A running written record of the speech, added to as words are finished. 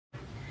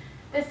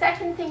The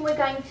second thing we're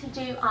going to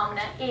do,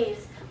 Amna,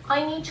 is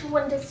I need to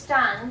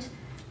understand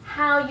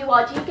how you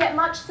are. Do you get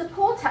much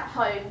support at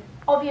home?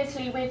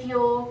 Obviously with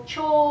your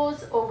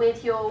chores or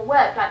with your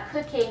work, like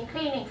cooking,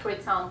 cleaning, for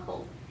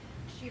example.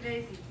 She's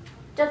lazy.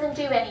 Doesn't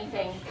do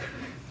anything.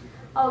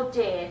 Oh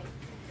dear.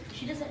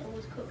 She doesn't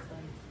always cook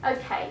though.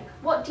 Okay,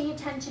 what do you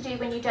tend to do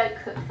when you don't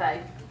cook though?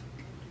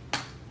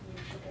 Yeah,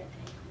 she'll get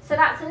takeaway. So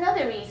that's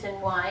another reason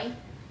why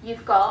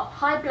you've got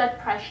high blood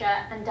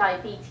pressure and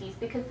diabetes,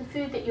 because the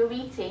food that you're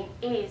eating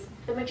is,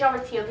 the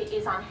majority of it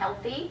is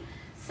unhealthy.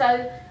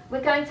 So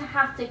we're going to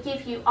have to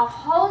give you a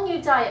whole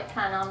new diet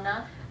plan,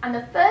 Amna, and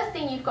the first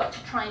thing you've got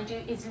to try and do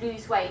is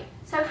lose weight.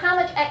 So how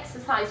much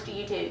exercise do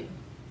you do?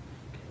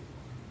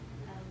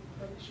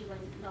 When she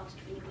went last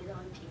week with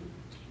Auntie,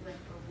 she went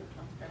for a walk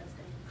last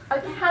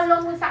Thursday. Okay, how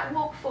long was that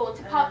walk for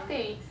to Park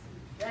Foods?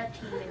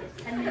 13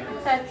 minutes, 10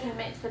 minutes. 13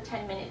 minutes for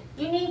 10 minutes.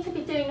 You need to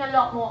be doing a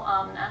lot more,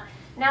 Amna.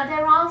 Now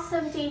there are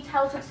some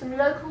details of some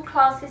local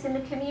classes in the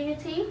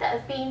community that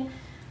have been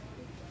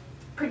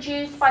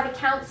produced by the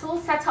council,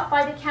 set up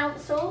by the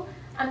council,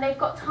 and they've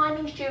got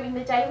timings during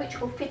the day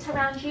which will fit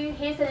around you.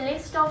 Here's a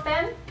list of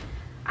them,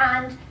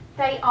 and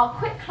they are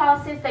quick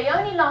classes. They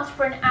only last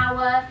for an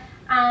hour,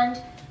 and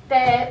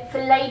they're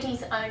for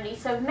ladies only.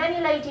 So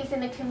many ladies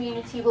in the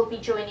community will be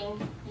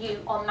joining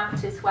you on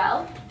that as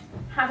well.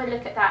 Have a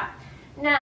look at that. Now,